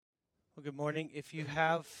Well, good morning. If you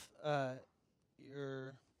have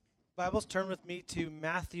your Bibles, turn with me to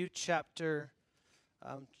Matthew chapter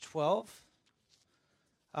 12.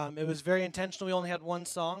 It was very intentional. We only had one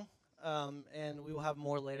song, and we will have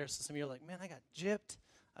more later. So some of you are like, man, I got gypped.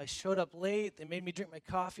 I showed up late. They made me drink my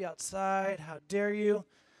coffee outside. How dare you?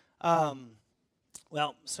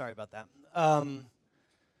 Well, sorry about that.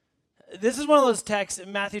 This is one of those texts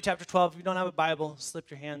in Matthew chapter 12. If you don't have a Bible,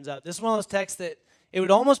 slip your hands up. This is one of those texts that it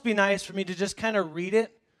would almost be nice for me to just kind of read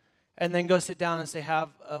it and then go sit down and say, have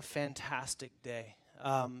a fantastic day.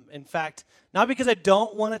 In fact, not because I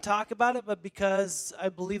don't want to talk about it, but because I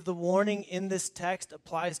believe the warning in this text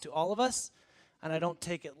applies to all of us, and I don't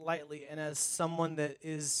take it lightly. And as someone that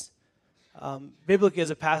is, biblically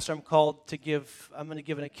as a pastor, I'm going to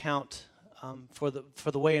give an account for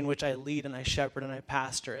the way in which I lead and I shepherd and I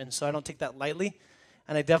pastor. And so I don't take that lightly,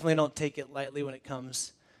 and I definitely don't take it lightly when it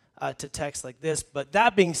comes to texts like this. But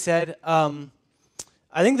that being said, I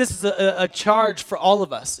think this is a charge for all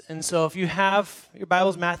of us. And so if you have your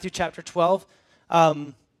Bibles, Matthew chapter 12,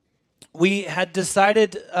 we had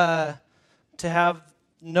decided to have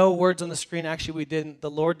no words on the screen. Actually, we didn't.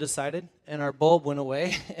 The Lord decided, and our bulb went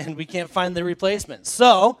away, and we can't find the replacement.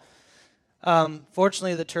 So,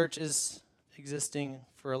 fortunately, the church is existing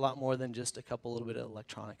for a lot more than just a little bit of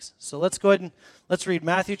electronics. So let's go ahead and let's read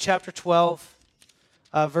Matthew chapter 12,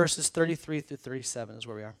 verses 33 through 37 is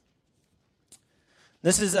where we are.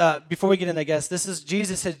 This is, before we get in, I guess, this is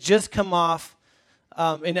Jesus had just come off,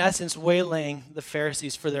 in essence, waylaying the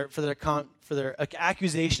Pharisees for their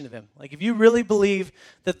accusation of him. Like, if you really believe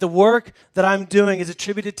that the work that I'm doing is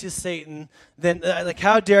attributed to Satan, then,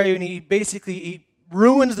 how dare you? And he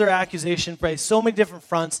ruins their accusation by so many different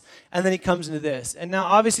fronts, and then he comes into this. And now,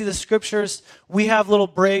 obviously, the scriptures, we have little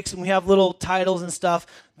breaks, and we have little titles and stuff.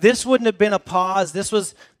 This wouldn't have been a pause. This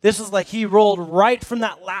was like he rolled right from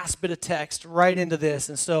that last bit of text right into this.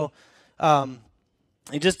 And so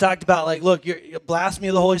he just talked about, look, you're blasphemy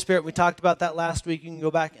of the Holy Spirit. We talked about that last week. You can go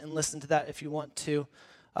back and listen to that if you want to.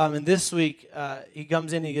 And this week, he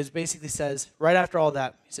comes in, he basically says, right after all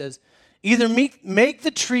that, he says, either make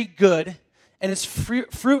the tree good and its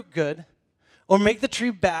fruit good, or make the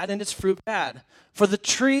tree bad and its fruit bad. For the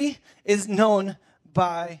tree is known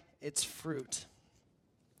by its fruit.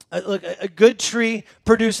 Look, a good tree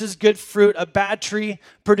produces good fruit. A bad tree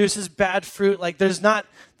produces bad fruit. There's not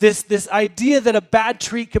this idea that a bad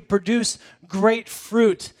tree could produce great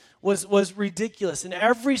fruit was ridiculous. And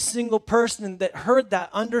every single person that heard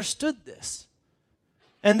that understood this.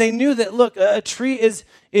 And they knew that, look, a tree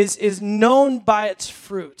is known by its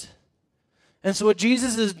fruit. And so what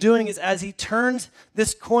Jesus is doing is, as he turns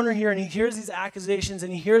this corner here and he hears these accusations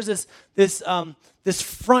and he hears this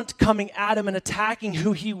front coming at him and attacking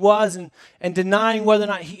who he was and denying whether or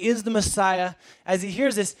not he is the Messiah, as he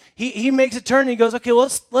hears this, he makes a turn and he goes, okay,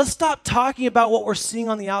 well, let's stop talking about what we're seeing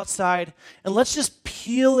on the outside and let's just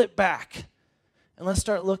peel it back and let's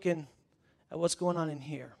start looking at what's going on in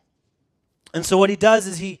here. And so what he does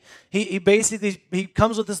is he basically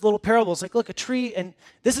comes with this little parable. It's like, look, a tree, and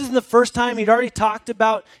this isn't the first time. He'd already talked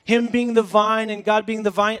about him being the vine and God being the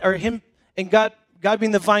vine, or him and God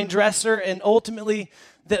being the vine dresser, and ultimately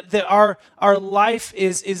that our life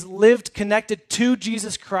is lived connected to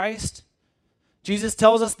Jesus Christ. Jesus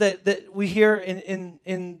tells us that we hear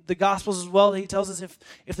in the Gospels as well. He tells us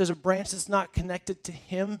if there's a branch that's not connected to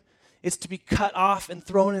him, it's to be cut off and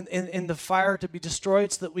thrown in the fire to be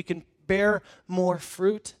destroyed so that we can bear more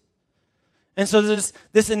fruit. And so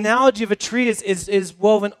this analogy of a tree is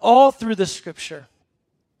woven all through the scripture.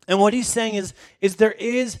 And what he's saying is there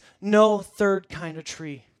is no third kind of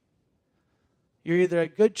tree. You're either a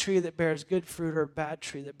good tree that bears good fruit or a bad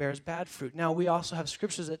tree that bears bad fruit. Now, we also have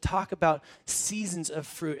scriptures that talk about seasons of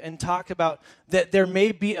fruit and talk about that there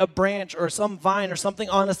may be a branch or some vine or something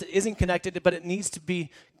on us that isn't connected, but it needs to be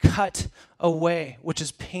cut away, which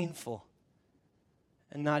is painful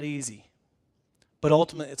and not easy. But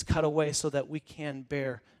ultimately, it's cut away so that we can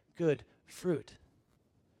bear good fruit.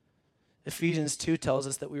 Ephesians 2 tells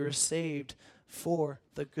us that we were saved for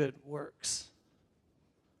the good works.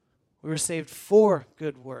 We were saved for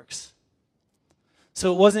good works.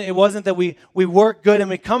 So it wasn't that we work good and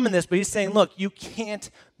we come in this, but he's saying, look, you can't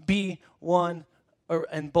be one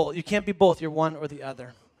and both. You can't be both. You're one or the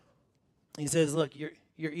other. He says, look, you're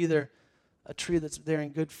either a tree that's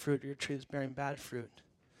bearing good fruit or you're a tree that's bearing bad fruit.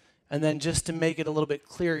 And then just to make it a little bit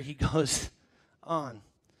clearer, he goes on.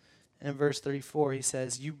 And in verse 34, he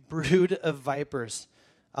says, you brood of vipers.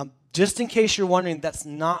 Just in case you're wondering, that's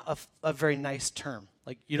not a very nice term.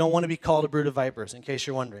 You don't want to be called a brood of vipers, in case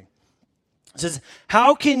you're wondering. It says,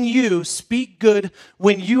 how can you speak good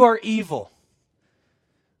when you are evil?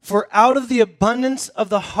 For out of the abundance of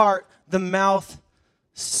the heart, the mouth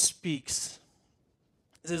speaks.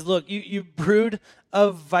 It says, look, you brood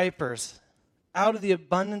of vipers. Out of the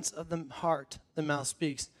abundance of the heart, the mouth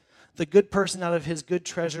speaks. The good person out of his good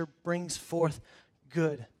treasure brings forth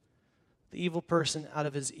good. The evil person out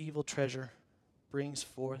of his evil treasure brings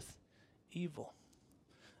forth evil.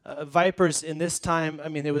 Vipers in this time, I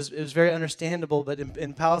mean, it was very understandable, but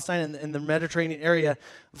in Palestine and in the Mediterranean area,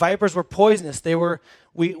 vipers were poisonous.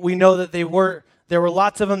 We know that there were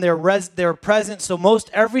lots of them. They were present, so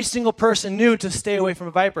every single person knew to stay away from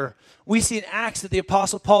a viper. We see in Acts that the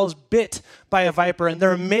Apostle Paul is bit by a viper, and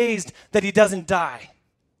they're amazed that he doesn't die.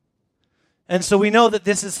 And so we know that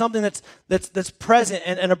this is something that's present,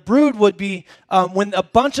 and a brood would be when a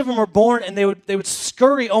bunch of them are born, and they would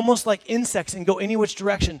scurry almost like insects and go any which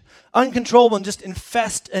direction, uncontrollable, and just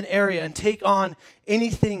infest an area and take on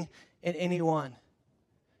anything and anyone.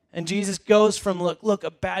 And Jesus goes from look,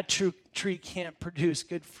 a bad tree can't produce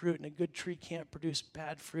good fruit, and a good tree can't produce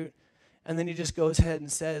bad fruit, and then he just goes ahead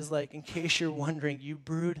and says, like, in case you're wondering, you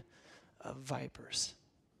brood of vipers.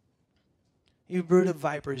 You brood of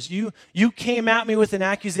vipers. You came at me with an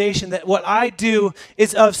accusation that what I do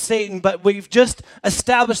is of Satan, but we've just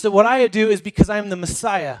established that what I do is because I am the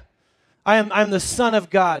Messiah. I'm the Son of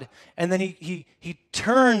God. And then he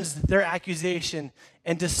turns their accusation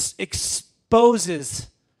and just exposes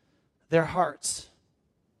their hearts.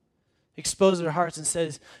 Exposes their hearts and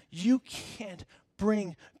says, you can't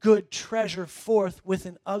bring good treasure forth with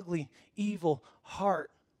an ugly, evil heart.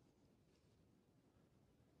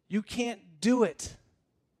 You can't do it.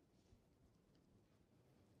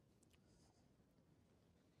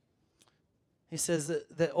 He says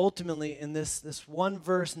that ultimately in this one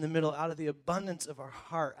verse in the middle, out of the abundance of our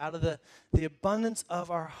heart, out of the abundance of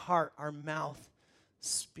our heart, our mouth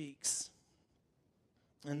speaks.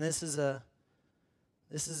 And this is an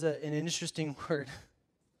interesting word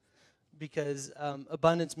because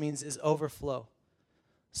abundance is overflow.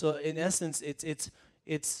 So in essence,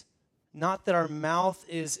 it's not that our mouth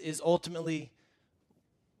is ultimately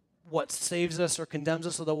what saves us or condemns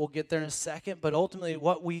us, although we'll get there in a second, but ultimately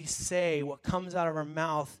what we say, what comes out of our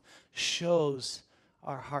mouth, shows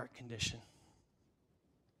our heart condition.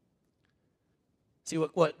 See,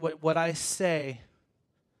 what I say,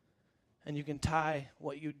 and you can tie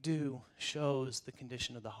what you do, shows the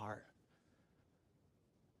condition of the heart.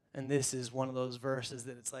 And this is one of those verses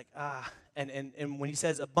that it's like, and when he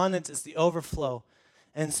says abundance, it's the overflow.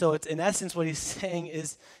 And so it's in essence what he's saying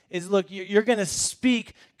is look, you're going to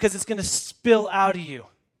speak because it's going to spill out of you.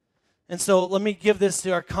 And so let me give this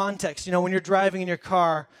to our context. You know, when you're driving in your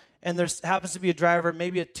car and there happens to be a driver,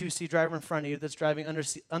 maybe a 2C driver in front of you that's driving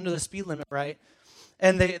under the speed limit, right?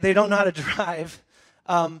 And they don't know how to drive.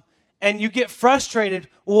 And you get frustrated.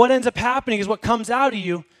 Well, what ends up happening is what comes out of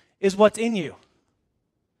you is what's in you.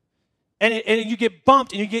 And you get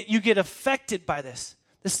bumped and you get affected by this.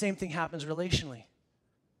 The same thing happens relationally.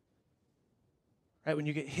 Right, when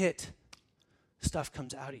you get hit, stuff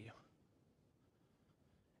comes out of you.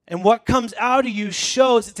 And what comes out of you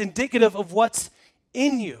shows, it's indicative of what's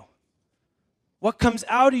in you. What comes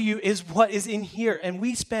out of you is what is in here. And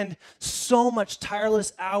we spend so much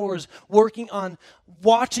tireless hours working on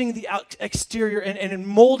watching the exterior and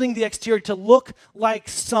molding the exterior to look like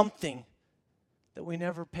something that we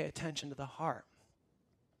never pay attention to the heart.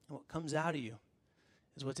 And what comes out of you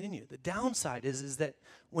is what's in you. The downside is that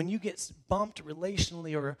when you get bumped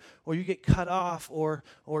relationally or you get cut off or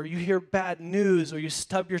you hear bad news or you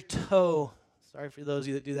stub your toe, sorry for those of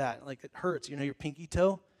you that do that, like it hurts, you know, your pinky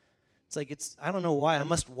toe. It's like I don't know why, I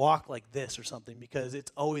must walk like this or something because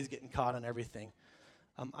it's always getting caught on everything.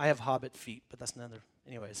 I have hobbit feet, but that's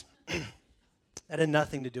anyways. That had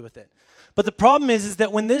nothing to do with it. But the problem is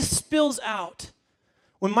that when this spills out,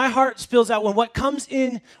 when my heart spills out, when what comes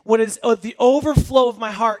in, what is the overflow of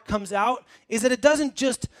my heart comes out, is that it doesn't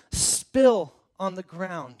just spill on the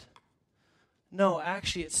ground. No,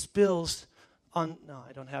 actually it spills on, no,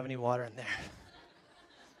 I don't have any water in there.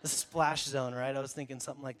 The splash zone, right? I was thinking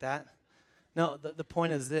something like that. No, the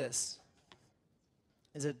point is this,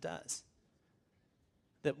 is it does.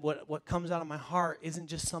 That what comes out of my heart isn't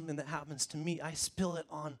just something that happens to me. I spill it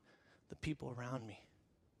on the people around me.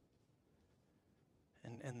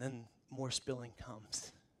 And then more spilling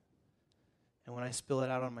comes. And when I spill it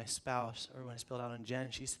out on my spouse, or when I spill it out on Jen,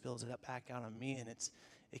 she spills it back out on me, and it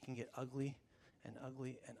can get ugly and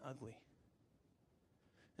ugly and ugly.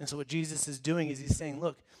 And so what Jesus is doing is he's saying,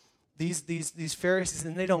 look, these Pharisees,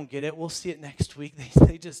 and they don't get it. We'll see it next week.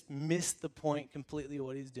 They just miss the point completely of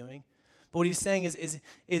what he's doing. But what he's saying is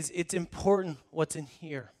it's important what's in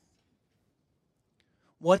here.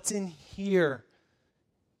 What's in here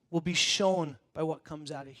will be shown by what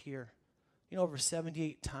comes out of here. You know, over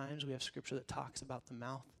 78 times we have scripture that talks about the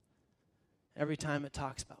mouth. Every time it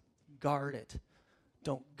talks about guard it.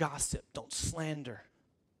 Don't gossip. Don't slander.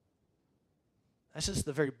 That's just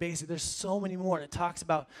the very basic. There's so many more. And it talks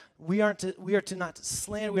about we are to not to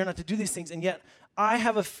slander. We are not to do these things. And yet I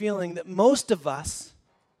have a feeling that most of us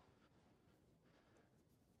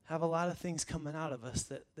have a lot of things coming out of us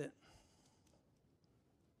that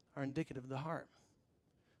are indicative of the heart.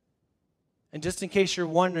 And just in case you're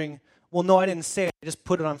wondering, well, no, I didn't say it. I just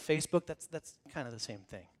put it on Facebook. That's kind of the same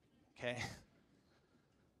thing, okay?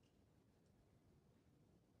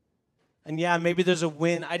 And yeah, maybe there's a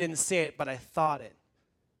win. I didn't say it, but I thought it,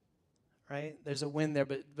 right? There's a win there,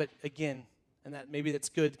 but again, and that maybe that's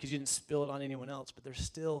good because you didn't spill it on anyone else, but there's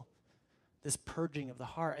still this purging of the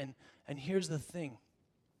heart. And here's the thing.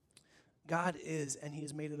 God is, and he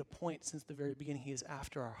has made it a point since the very beginning, he is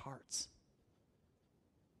after our hearts.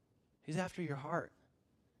 He's after your heart.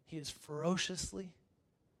 He is ferociously,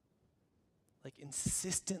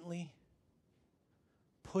 insistently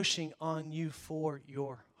pushing on you for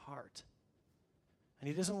your heart. And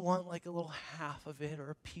he doesn't want a little half of it or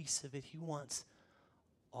a piece of it. He wants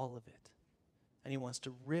all of it. And he wants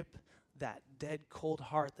to rip that dead, cold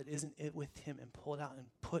heart that isn't it with him and pull it out and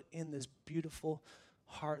put in this beautiful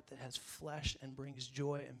heart that has flesh and brings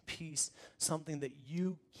joy and peace, something that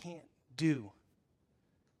you can't do.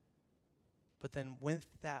 But then with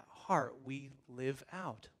that heart, we live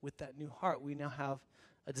out. With that new heart, we now have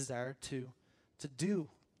a desire to do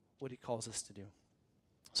what he calls us to do.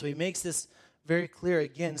 So he makes this very clear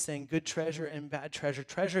again, saying good treasure and bad treasure.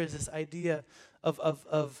 Treasure is this idea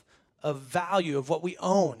of value, of what we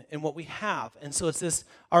own and what we have. And so it's this,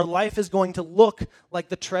 our life is going to look like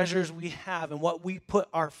the treasures we have, and what we put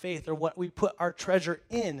our faith or what we put our treasure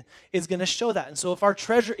in is going to show that. And so if our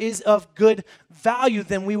treasure is of good value,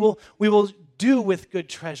 then we will do with good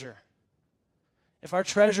treasure. If our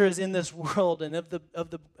treasure is in this world and of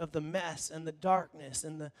the mess and the darkness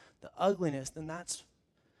and the ugliness, then that's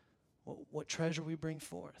what treasure we bring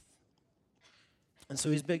forth. And so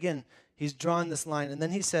he's drawn this line. And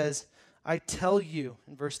then he says, I tell you,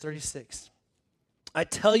 in verse 36, I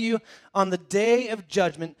tell you, on the day of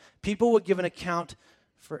judgment, people will give an account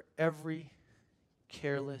for every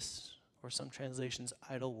careless, or some translations,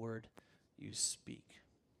 idle word you speak.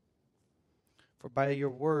 For by your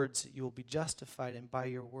words you will be justified, and by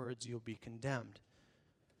your words you will be condemned.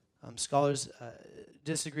 Scholars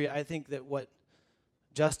disagree. I think that what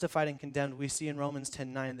justified and condemned, we see in Romans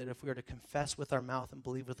 10:9 that if we are to confess with our mouth and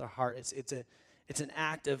believe with our heart, it's an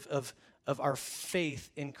act of our faith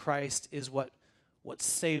in Christ is what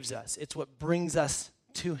saves us. It's what brings us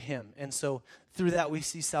to him. And so through that we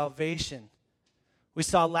see salvation. We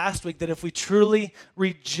saw last week that if we truly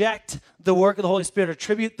reject the work of the Holy Spirit,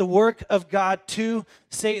 attribute the work of God to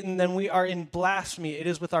Satan, then we are in blasphemy. It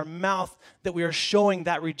is with our mouth that we are showing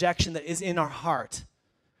that rejection that is in our heart.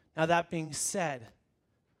 Now that being said,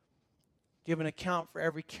 give an account for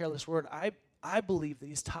every careless word. I believe that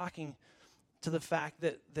he's talking to the fact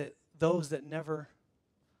that those that never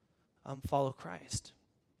follow Christ.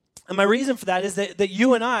 And my reason for that is that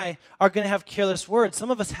you and I are going to have careless words. Some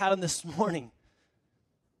of us had them this morning.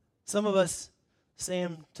 Some of us say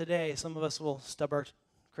them today. Some of us will stub our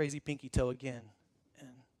crazy pinky toe again, and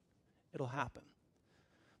it'll happen.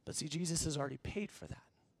 But see, Jesus has already paid for that.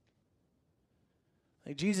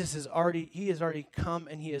 Jesus has already come,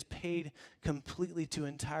 and he has paid completely to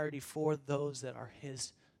entirety for those that are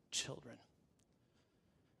his children.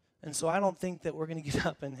 And so I don't think that we're going to get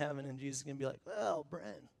up in heaven and Jesus is going to be like, well,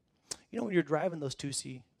 Bren, when you're driving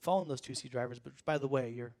following those 2C drivers, but by the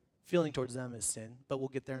way, your feeling towards them is sin, but we'll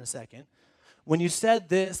get there in a second. When you said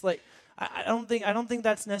this, I don't think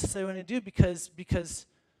that's necessarily what I do because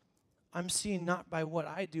I'm seeing not by what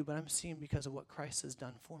I do, but I'm seeing because of what Christ has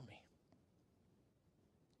done for me.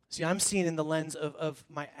 See, I'm seeing in the lens of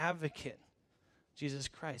my advocate, Jesus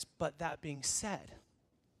Christ. But that being said,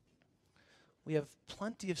 we have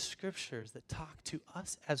plenty of scriptures that talk to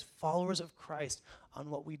us as followers of Christ on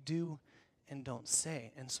what we do and don't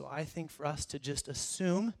say. And so I think for us to just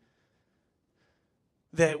assume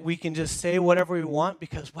that we can just say whatever we want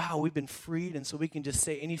because, wow, we've been freed, and so we can just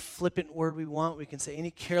say any flippant word we want. We can say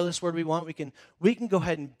any careless word we want. We can go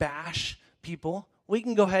ahead and bash people. We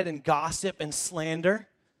can go ahead and gossip and slander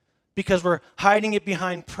because we're hiding it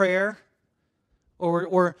behind prayer,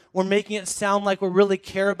 or we're making it sound like we really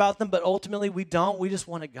care about them, but ultimately we don't. We just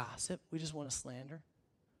want to gossip. We just want to slander.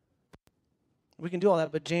 We can do all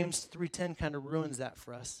that, but James 3:10 kind of ruins that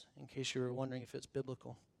for us, in case you were wondering if it's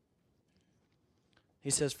biblical. He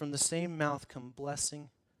says, from the same mouth come blessing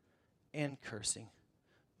and cursing.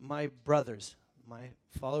 my brothers, my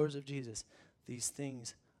followers of Jesus, these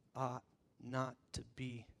things ought not to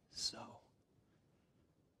be so.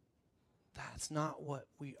 That's not what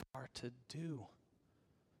we are to do.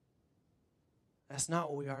 That's not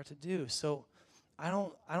what we are to do. So I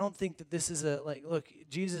don't think that this is look,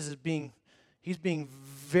 Jesus is being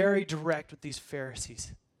very direct with these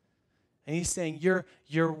Pharisees. And he's saying,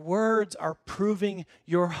 your words are proving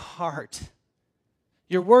your heart.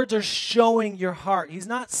 Your words are showing your heart. He's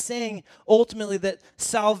not saying ultimately that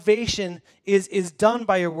salvation is done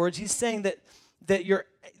by your words. He's saying that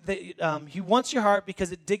he wants your heart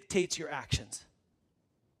because it dictates your actions.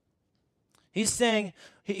 He's saying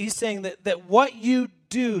that what you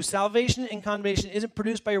do, salvation and condemnation, isn't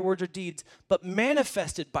produced by your words or deeds, but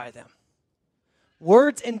manifested by them.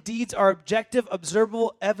 Words and deeds are objective,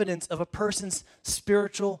 observable evidence of a person's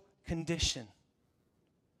spiritual condition.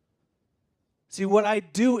 See, what I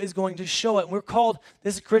do is going to show it. We're called,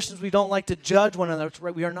 as Christians, we don't like to judge one another.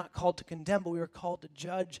 Right? We are not called to condemn, but we are called to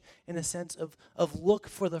judge in the sense of look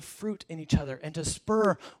for the fruit in each other and to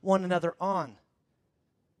spur one another on.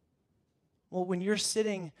 Well, when you're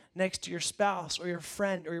sitting next to your spouse or your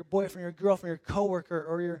friend or your boyfriend or your girlfriend or your coworker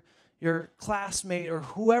or your classmate or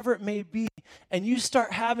whoever it may be, and you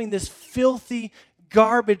start having this filthy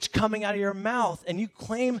garbage coming out of your mouth and you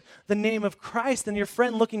claim the name of Christ, then your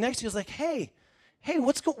friend looking next to you is like, hey,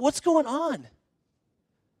 what's going on?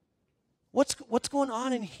 What's going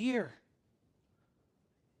on in here?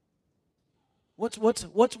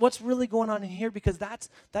 What's really going on in here? Because that's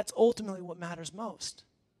ultimately what matters most.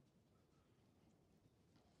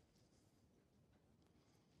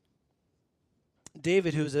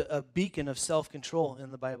 David, who's a beacon of self-control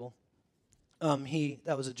in the Bible,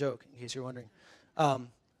 that was a joke, in case you're wondering.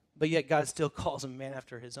 But yet God still calls him man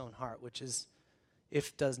after his own heart, which is,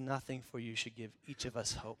 if does nothing for you, should give each of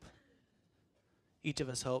us hope. Each of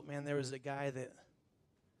us hope. Man, there was a guy that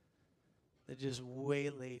just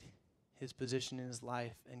waylaid his position in his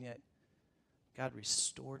life, and yet God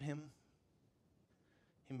restored him.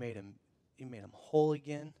 He made him whole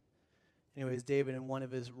again. Anyways, David, in one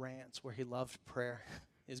of his rants where he loved prayer,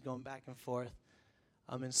 is going back and forth.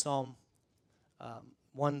 In Psalm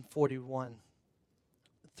 141,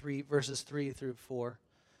 verses 3 through 4,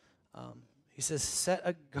 he says, "Set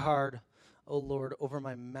a guard, O Lord, over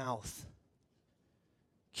my mouth.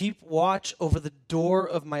 Keep watch over the door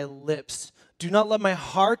of my lips. Do not let my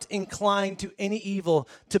heart incline to any evil,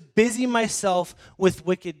 to busy myself with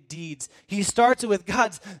wicked deeds." He starts it with,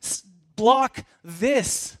 God, block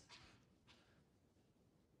this.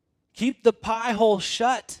 Keep the pie hole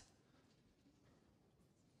shut.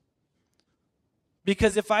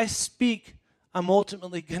 Because if I speak, I'm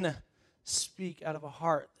ultimately going to speak out of a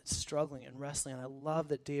heart that's struggling and wrestling. And I love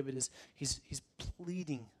that David he's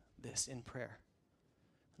pleading this in prayer.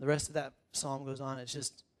 The rest of that psalm goes on.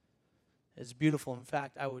 It's beautiful. In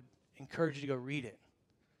fact, I would encourage you to go read it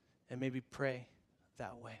and maybe pray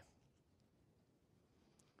that way.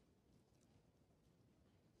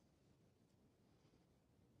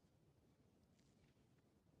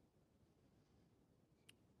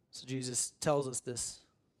 So Jesus tells us this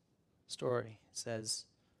story. He says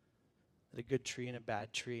that a good tree and a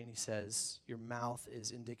bad tree, and he says your mouth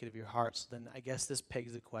is indicative of your heart. So then I guess this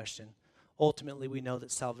pegs the question. Ultimately, we know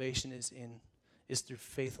that salvation is through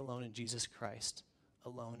faith alone in Jesus Christ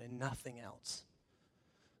alone and nothing else.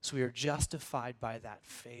 So we are justified by that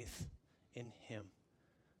faith in him,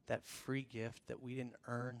 that free gift that we didn't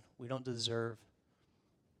earn, we don't deserve.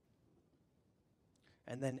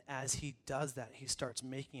 And then as he does that, he starts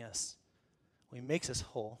making us, he makes us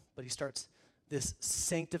whole, but he starts this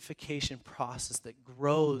sanctification process that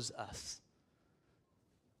grows us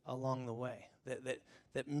along the way,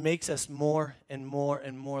 that makes us more and more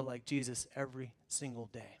and more like Jesus every single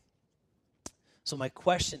day. So my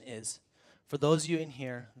question is, for those of you in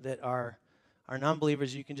here that are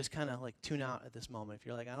non-believers, you can just kind of like tune out at this moment. If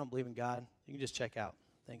you're like, I don't believe in God, you can just check out.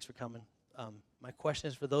 Thanks for coming. My question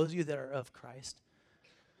is, for those of you that are of Christ,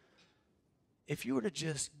 if you were to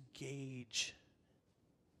just gauge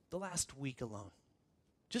the last week alone,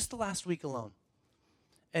 just the last week alone,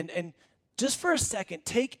 and just for a second,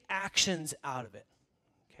 take actions out of it,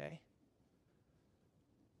 okay?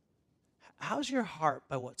 How's your heart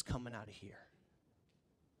by what's coming out of here?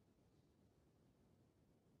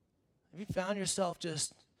 Have you found yourself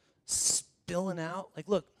just spilling out? Like,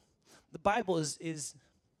 look, the Bible is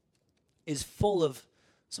full of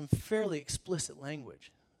some fairly explicit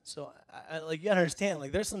language. So, like, you understand,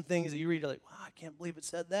 like, there's some things that you read, you're like, wow, I can't believe it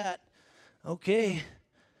said that. Okay.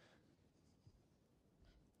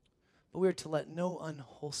 But we are to let no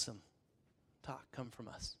unwholesome talk come from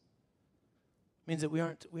us. It means that we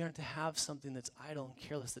aren't to have something that's idle and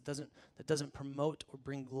careless, that doesn't promote or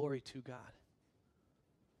bring glory to God.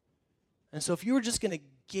 And so if you were just going to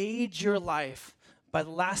gauge your life by the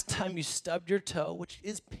last time you stubbed your toe, which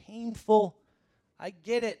is painful, I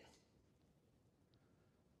get it.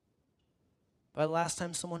 By the last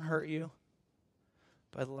time someone hurt you,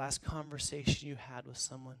 by the last conversation you had with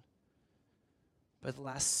someone, by the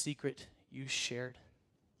last secret you shared.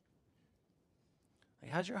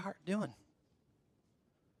 Like, how's your heart doing?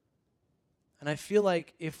 And I feel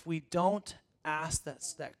like if we don't ask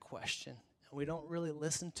that question and we don't really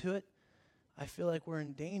listen to it, I feel like we're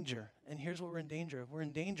in danger. And here's what we're in danger of. We're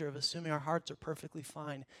in danger of assuming our hearts are perfectly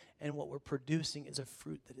fine and what we're producing is a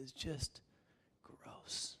fruit that is just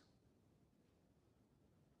gross.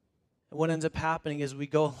 And what ends up happening is we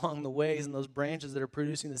go along the ways and those branches that are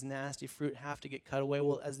producing this nasty fruit have to get cut away.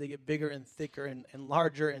 Well, as they get bigger and thicker and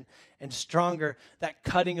larger and stronger, that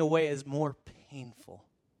cutting away is more painful.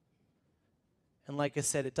 And like I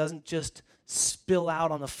said, it doesn't just spill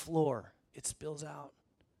out on the floor. It spills out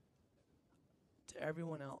to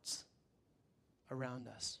everyone else around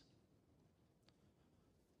us.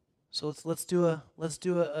 So let's do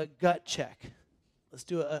a gut check. Let's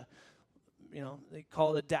do they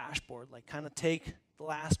call it a dashboard. Like, kind of take the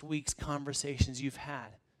last week's conversations you've had.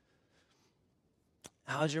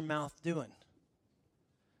 How's your mouth doing?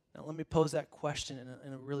 Now let me pose that question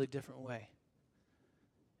in a really different way.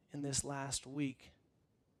 In this last week,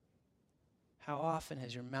 how often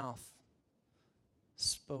has your mouth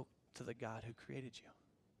spoke to the God who created you?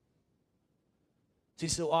 See,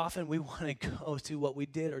 so often we want to go to what we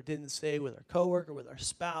did or didn't say with our coworker, with our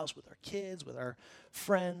spouse, with our kids, with our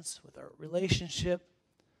friends, with our relationship.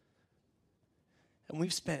 And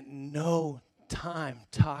we've spent no time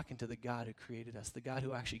talking to the God who created us, the God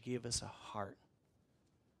who actually gave us a heart,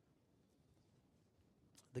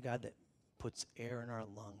 the God that puts air in our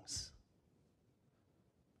lungs.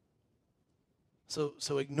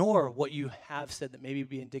 So ignore what you have said that maybe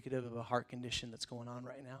be indicative of a heart condition that's going on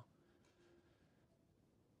right now.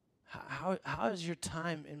 How is your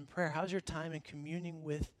time in prayer? How's your time in communing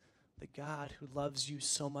with the God who loves you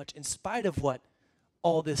so much in spite of what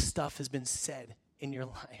all this stuff has been said in your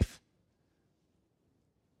life?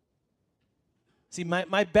 See,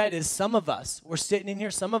 my bet is some of us, we're sitting in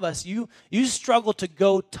here, some of us, you struggle to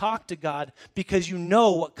go talk to God because you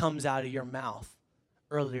know what comes out of your mouth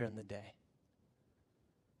earlier in the day.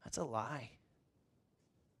 That's a lie.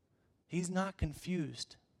 He's not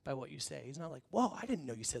confused by what you say. He's not like, whoa, I didn't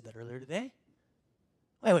know you said that earlier today.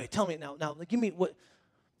 Wait, tell me now, give me what,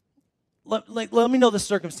 let me know the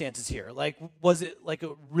circumstances here. Like, was it like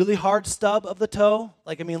a really hard stub of the toe?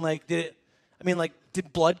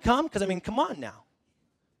 Did blood come? Because, come on now.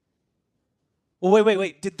 Well,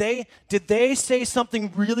 wait. Did they say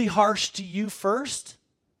something really harsh to you first?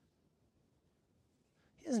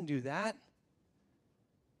 He doesn't do that.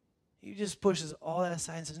 He just pushes all that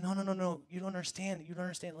aside and says, no, you don't understand. You don't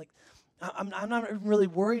understand. Like, I'm not really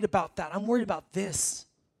worried about that. I'm worried about this.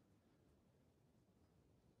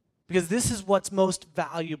 Because this is what's most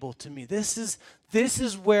valuable to me. This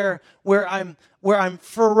is where I'm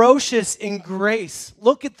ferocious in grace.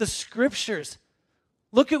 Look at the scriptures.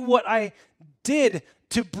 Look at what I did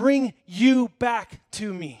to bring you back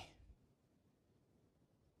to me.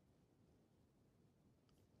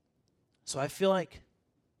 So I feel like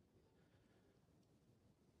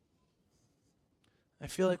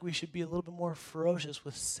we should be a little bit more ferocious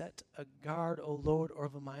with set a guard, O Lord,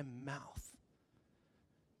 over my mouth.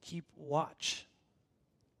 Keep watch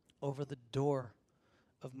over the door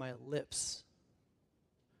of my lips.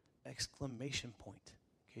 Exclamation point,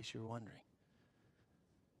 in case you were wondering.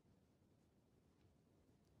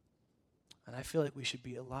 And I feel like we should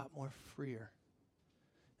be a lot more freer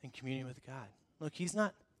in communion with God. Look,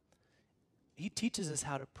 He teaches us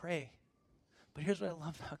how to pray. But here's what I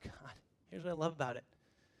love about God. Here's what I love about it.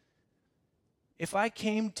 If I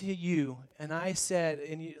came to you and I said,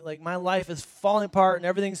 my life is falling apart and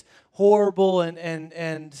everything's horrible and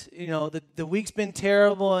the week's been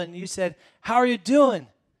terrible, and you said, how are you doing?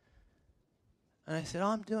 And I said,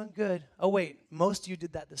 I'm doing good. Oh, wait, most of you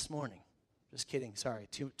did that this morning. Just kidding, sorry.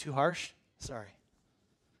 Too harsh? Sorry.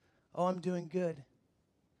 Oh, I'm doing good.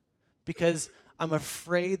 Because I'm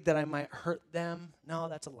afraid that I might hurt them. No,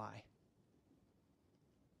 that's a lie.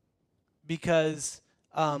 Because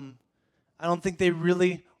I don't think they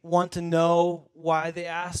really want to know why they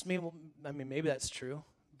asked me. Well, maybe that's true,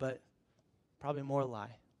 but probably more a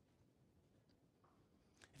lie.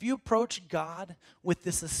 If you approach God with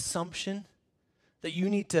this assumption that you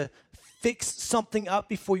need to fix something up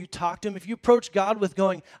before you talk to him, if you approach God with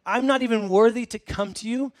going, I'm not even worthy to come to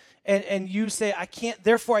you, and you say, I can't,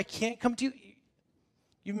 therefore I can't come to you,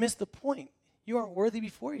 you missed the point. You aren't worthy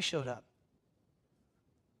before he showed up.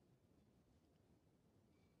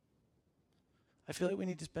 I feel like we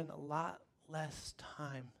need to spend a lot less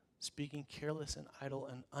time speaking careless and idle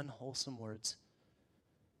and unwholesome words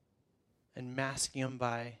and masking them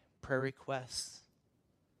by prayer requests.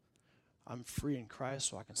 I'm free in Christ,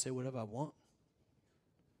 so I can say whatever I want.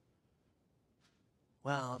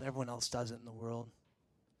 Well, everyone else does it in the world.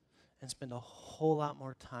 And spend a whole lot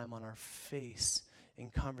more time on our face in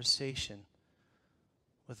conversation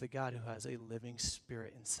with the God who has a living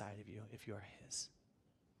spirit inside of you if you are his.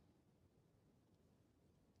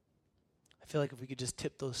 I feel like if we could just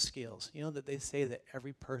tip those scales. You know that they say that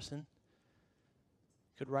every person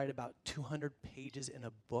could write about 200 pages in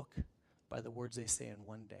a book by the words they say in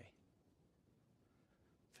one day.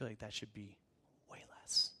 I feel like that should be way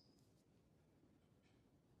less.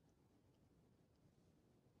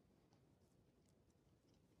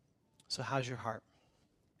 So how's your heart?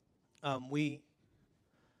 We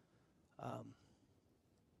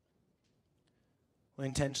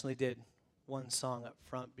intentionally did one song up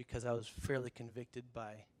front because I was fairly convicted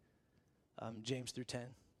by James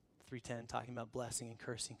 3:10, talking about blessing and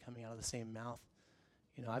cursing coming out of the same mouth.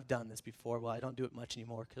 You know, I've done this before. Well, I don't do it much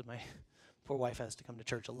anymore because my poor wife has to come to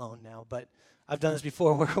church alone now. But I've done this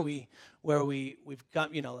before where we've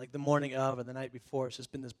got, you know, like the morning of or the night before, it's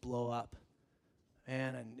just been this blow up.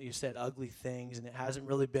 Man, and you said ugly things, and it hasn't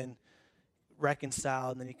really been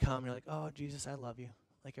reconciled. And then you come, and you're like, oh, Jesus, I love you.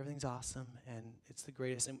 Like, everything's awesome, and it's the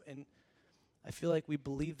greatest. And I feel like we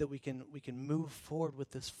believe that we can move forward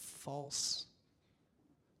with this false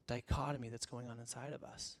dichotomy that's going on inside of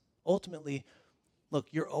us. Ultimately, look,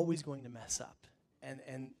 you're always going to mess up.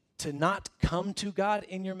 And to not come to God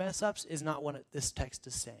in your mess ups is not what this text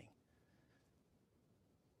is saying.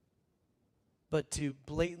 But to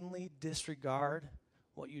blatantly disregard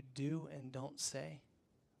what you do and don't say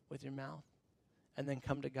with your mouth and then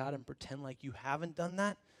come to God and pretend like you haven't done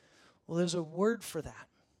that, well, there's a word for that.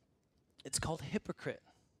 It's called hypocrite.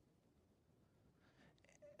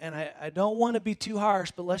 And I don't want to be too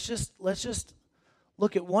harsh, but let's just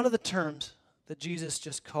look at one of the terms that Jesus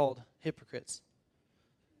just called hypocrites.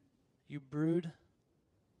 You brood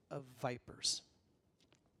of vipers.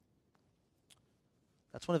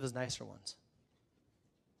 That's one of his nicer ones.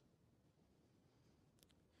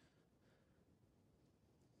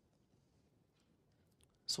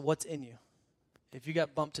 So what's in you? If you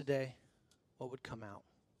got bumped today, what would come out?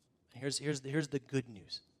 And here's the good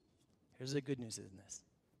news. Here's the good news in this.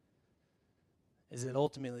 Is that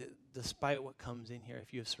ultimately, despite what comes in here,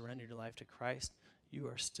 if you have surrendered your life to Christ, you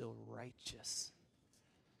are still righteous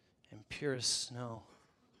and pure as snow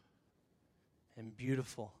and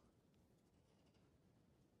beautiful.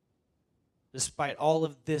 Despite all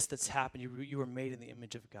of this that's happened, you were made in the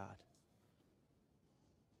image of God.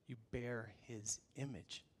 You bear his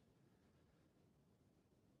image.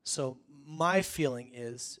 So my feeling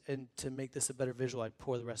is, and to make this a better visual, I'd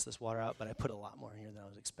pour the rest of this water out, but I put a lot more in here than I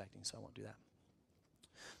was expecting, so I won't do that.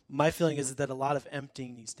 My feeling is that a lot of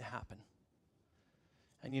emptying needs to happen.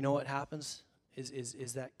 And you know what happens?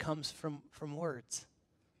 Is that comes from words.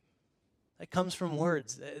 That comes from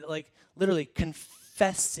words. Like literally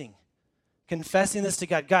confessing this to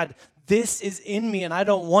God. God, this is in me and I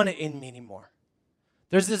don't want it in me anymore.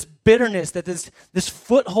 There's this bitterness, that this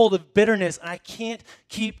foothold of bitterness, and I can't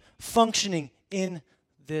keep functioning in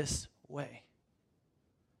this way.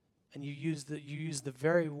 And you use the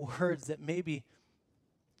very words that maybe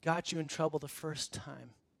got you in trouble the first time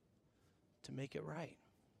to make it right.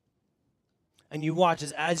 And you watch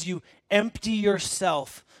as you empty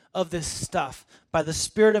yourself of this stuff by the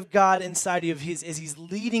Spirit of God inside of you, as he's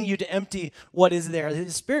leading you to empty what is there.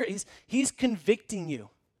 His Spirit, he's convicting you.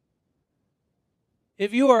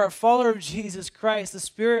 If you are a follower of Jesus Christ, the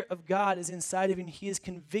Spirit of God is inside of you, and he is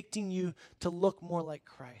convicting you to look more like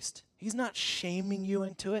Christ. He's not shaming you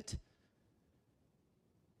into it.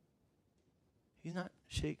 He's not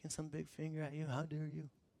shaking some big finger at you. How dare you?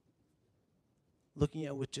 Looking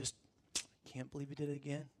at with just, can't believe you did it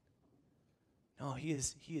again. No, he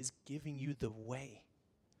is giving you the way.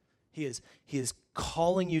 He is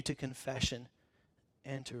calling you to confession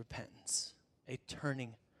and to repentance, a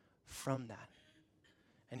turning from that.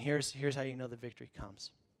 And here's how you know the victory comes,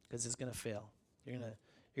 because it's going to fail. You're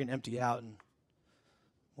going to empty out, and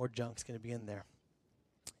more junk's going to be in there.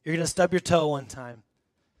 You're going to stub your toe one time,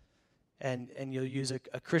 and you'll use a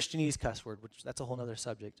Christianese cuss word, which that's a whole other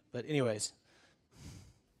subject. But anyways,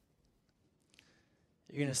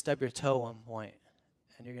 you're going to stub your toe one point,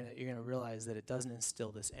 And you're gonna realize that it doesn't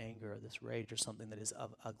instill this anger or this rage or something that is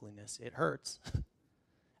of ugliness. It hurts.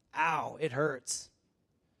 Ow, it hurts.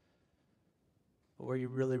 But where you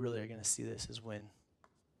really, really are gonna see this is when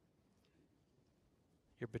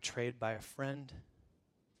you're betrayed by a friend,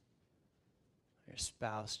 your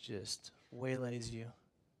spouse just waylays you,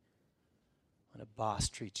 when a boss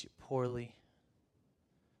treats you poorly.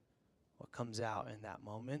 What comes out in that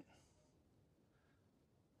moment,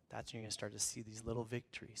 that's when you're going to start to see these little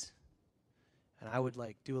victories. And I would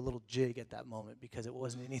do a little jig at that moment because it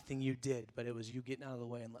wasn't anything you did, but it was you getting out of the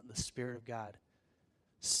way and letting the Spirit of God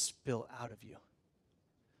spill out of you.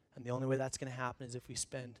 And the only way that's going to happen is if we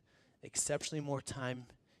spend exceptionally more time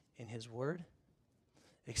in His Word,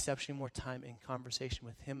 exceptionally more time in conversation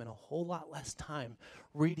with Him, and a whole lot less time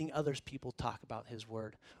reading others people talk about His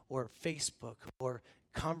Word or Facebook or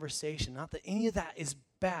conversation. Not that any of that is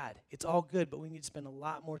bad. It's all good, but we need to spend a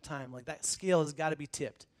lot more time. That scale has got to be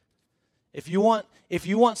tipped. If you want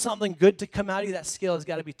something good to come out of you, that scale has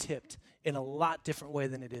got to be tipped in a lot different way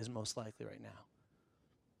than it is most likely right now.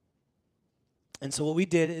 And so what we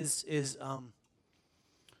did is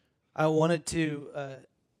I wanted to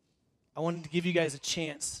give you guys a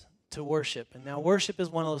chance to worship. And now worship is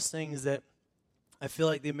one of those things that I feel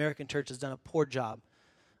like the American church has done a poor job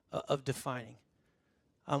of defining.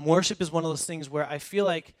 Worship is one of those things where I feel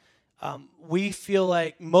like we feel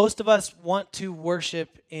like most of us want to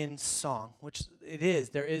worship in song, which it is.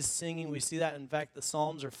 There is singing. We see that. In fact, the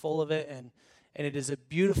Psalms are full of it, and it is a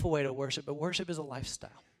beautiful way to worship. But worship is a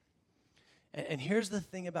lifestyle. And here's the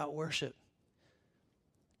thing about worship.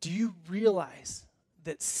 Do you realize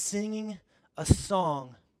that singing a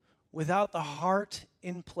song without the heart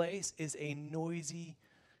in place is a noisy,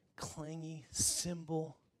 clangy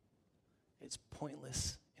cymbal? It's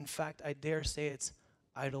pointless. In fact, I dare say it's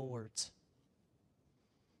idle words.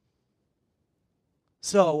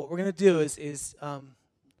 So what we're going to do is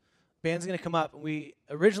band's going to come up. And we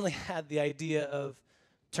originally had the idea of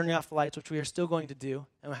turning off the lights, which we are still going to do,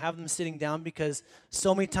 and we'll have them sitting down because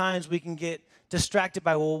so many times we can get distracted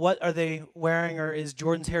by, well, what are they wearing, or is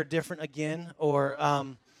Jordan's hair different again, or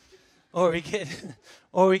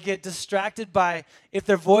we get distracted by if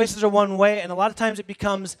their voices are one way, and a lot of times it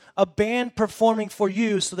becomes a band performing for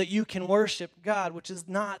you so that you can worship God, which is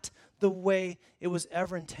not the way it was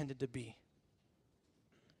ever intended to be.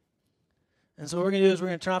 And so what we're going to do is we're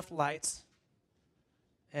going to turn off the lights,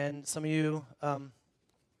 and some of you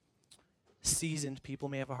seasoned people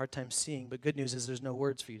may have a hard time seeing, but good news is there's no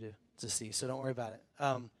words for you to see, so don't worry about it.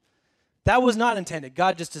 That was not intended.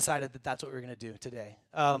 God just decided that that's what we're going to do today.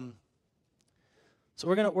 So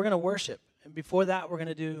we're gonna worship, and before that, we're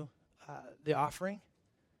gonna do the offering.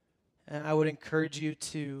 And I would encourage you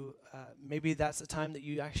to maybe that's the time that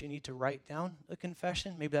you actually need to write down a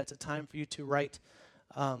confession. Maybe that's a time for you to write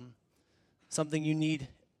something you need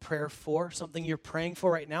prayer for, something you're praying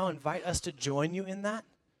for right now. Invite us to join you in that.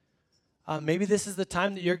 Maybe this is the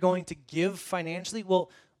time that you're going to give financially. Well,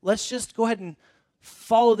 let's just go ahead and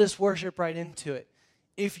follow this worship right into it.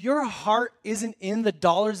 If your heart isn't in the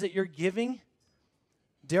dollars that you're giving,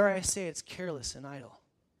 dare I say it's careless and idle.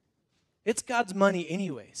 It's God's money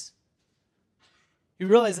anyways. You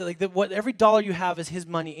realize that every dollar you have is His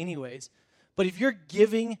money anyways. But if you're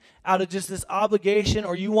giving out of just this obligation,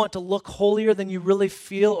 or you want to look holier than you really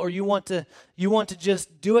feel, or you want to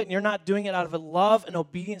just do it and you're not doing it out of a love and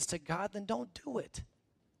obedience to God, then don't do it.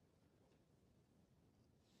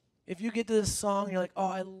 If you get to this song and you're like, oh,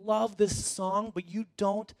 I love this song, but you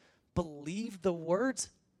don't believe the words.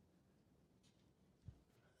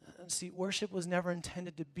 See, worship was never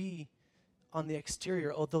intended to be on the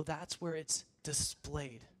exterior, although that's where it's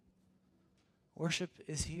displayed. Worship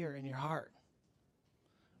is here in your heart.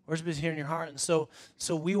 Worship is here in your heart. And so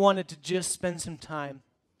we wanted to just spend some time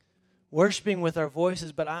worshiping with our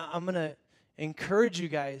voices, but I'm going to encourage you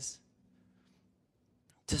guys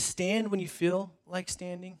to stand when you feel like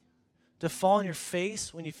standing, to fall on your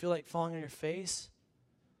face when you feel like falling on your face,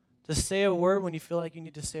 to say a word when you feel like you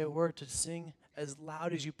need to say a word, to sing as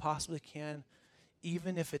loud as you possibly can,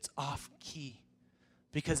 even if it's off key.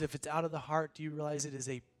 Because if it's out of the heart, do you realize it is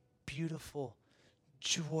a beautiful,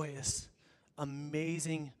 joyous,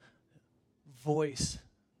 amazing voice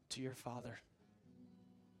to your Father?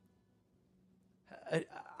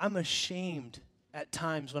 I'm ashamed at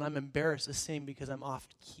times when I'm embarrassed to sing because I'm off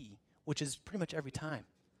key, which is pretty much every time.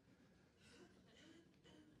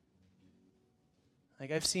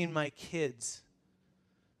 I've seen my kids,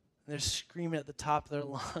 and they're screaming at the top of their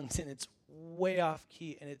lungs, and it's way off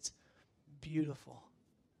key, and it's beautiful.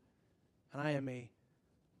 And I am a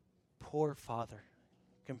poor father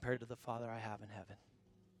compared to the Father I have in heaven.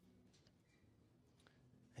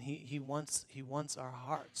 And he wants our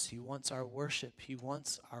hearts. He wants our worship. He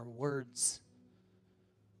wants our words.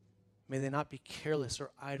 May they not be careless or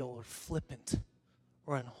idle or flippant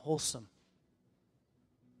or unwholesome,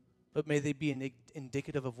 but may they be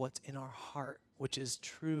indicative of what's in our heart, which is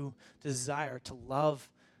true desire to love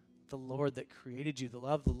the Lord that created you, to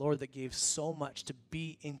love the Lord that gave so much to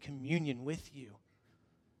be in communion with you.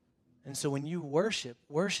 And so when you worship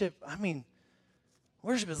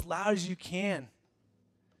as loud as you can.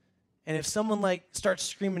 And if someone starts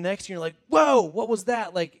screaming next to you, you're like, whoa, what was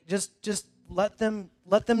that? Just let them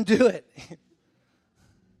do it.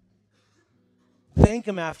 Thank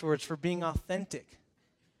them afterwards for being authentic.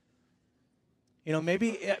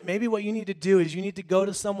 Maybe what you need to do is you need to go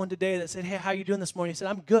to someone today that said, hey, how you doing this morning? He said,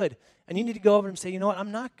 I'm good. And you need to go over and say, you know what,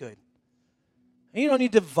 I'm not good. And you don't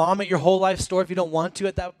need to vomit your whole life story if you don't want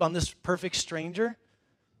to on this perfect stranger.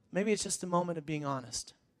 Maybe it's just a moment of being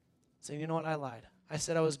honest. Saying, you know what, I lied. I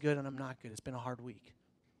said I was good and I'm not good. It's been a hard week.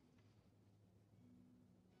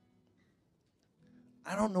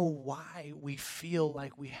 I don't know why we feel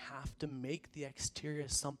like we have to make the exterior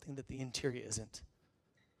something that the interior isn't.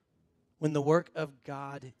 When the work of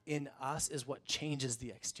God in us is what changes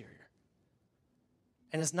the exterior.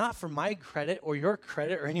 And it's not for my credit or your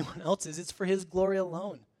credit or anyone else's. It's for his glory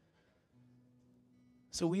alone.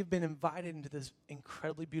 So we've been invited into this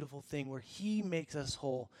incredibly beautiful thing where he makes us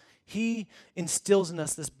whole. He instills in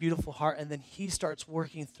us this beautiful heart, and then he starts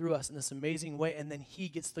working through us in this amazing way, and then he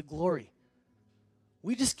gets the glory.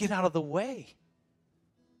 We just get out of the way.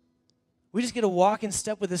 We just get to walk in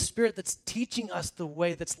step with the Spirit that's teaching us the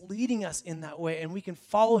way, that's leading us in that way, and we can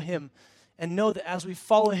follow him and know that as we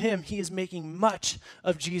follow him, he is making much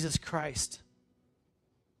of Jesus Christ.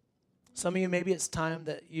 Some of you, maybe it's time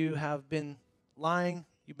that you have been lying,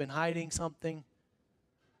 you've been hiding something.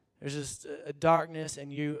 There's just a darkness,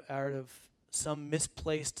 and you are out of some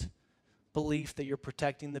misplaced belief that you're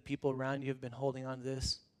protecting the people around you have been holding on to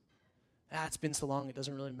this. It's been so long, it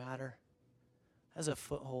doesn't really matter. That's a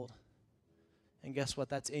foothold. And guess what?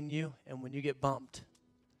 That's in you, and when you get bumped,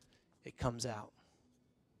 it comes out.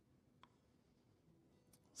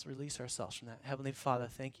 Let's release ourselves from that. Heavenly Father,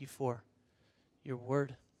 thank you for your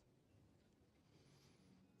word.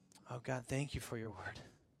 Oh, God, thank you for your word.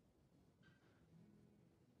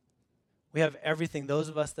 We have everything. Those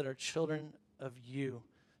of us that are children of you,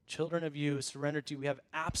 surrendered to you, we have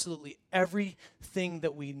absolutely everything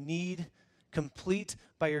that we need, complete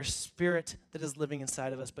by your Spirit that is living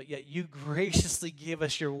inside of us. But yet you graciously gave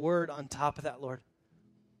us your word on top of that, Lord.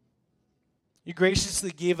 You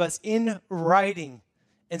graciously gave us in writing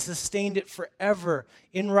and sustained it forever,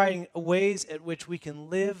 in writing ways at which we can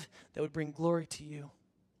live that would bring glory to you.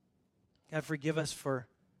 God, forgive us for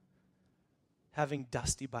having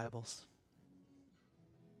dusty Bibles.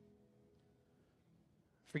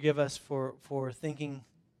 Forgive us for thinking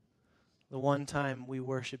the one time we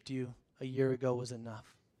worshiped you a year ago was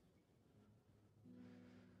enough.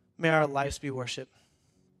 May our lives be worship.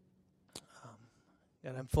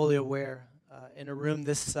 And I'm fully aware, in a room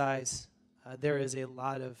this size, there is a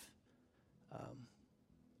lot of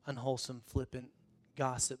unwholesome, flippant,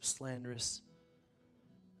 gossip, slanderous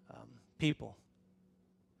people.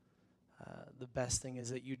 The best thing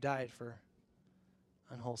is that you died for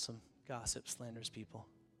unwholesome, gossip, slanderous people.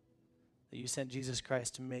 That you sent Jesus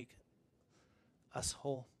Christ to make us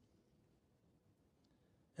whole.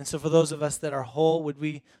 And so for those of us that are whole, would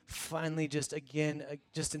we finally just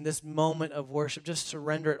in this moment of worship, just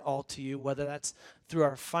surrender it all to you, whether that's through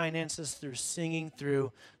our finances, through singing,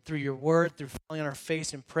 through your word, through falling on our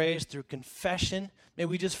face in praise, through confession. May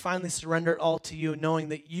we just finally surrender it all to you, knowing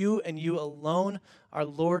that you and you alone are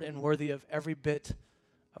Lord and worthy of every bit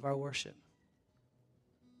of our worship.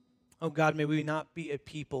 Oh God, may we not be a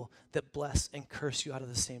people that bless and curse you out of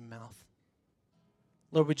the same mouth.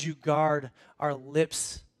 Lord, would you guard our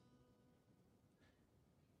lips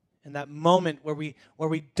in that moment where we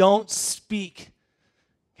don't speak?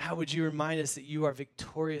 God, would you remind us that you are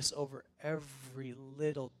victorious over every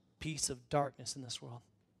little piece of darkness in this world?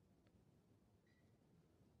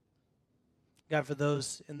 God, for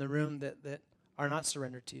those in the room that are not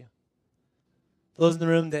surrendered to you, those in the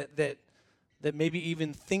room that maybe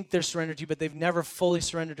even think they're surrendered to you, but they've never fully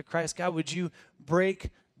surrendered to Christ, God, would you break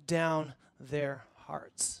down their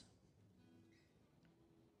hearts?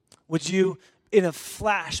 Would you, in a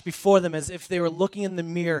flash before them, as if they were looking in the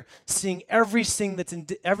mirror, seeing everything that's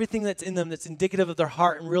in them that's indicative of their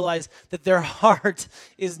heart, and realize that their heart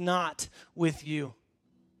is not with you?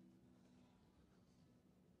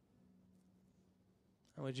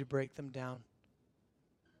 And would you break them down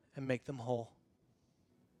and make them whole,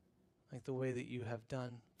 like the way that you have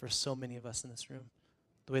done for so many of us in this room?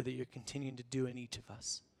 the way that you're continuing to do in each of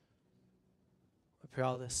us. We pray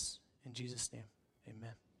all this in Jesus' name.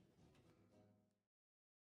 Amen.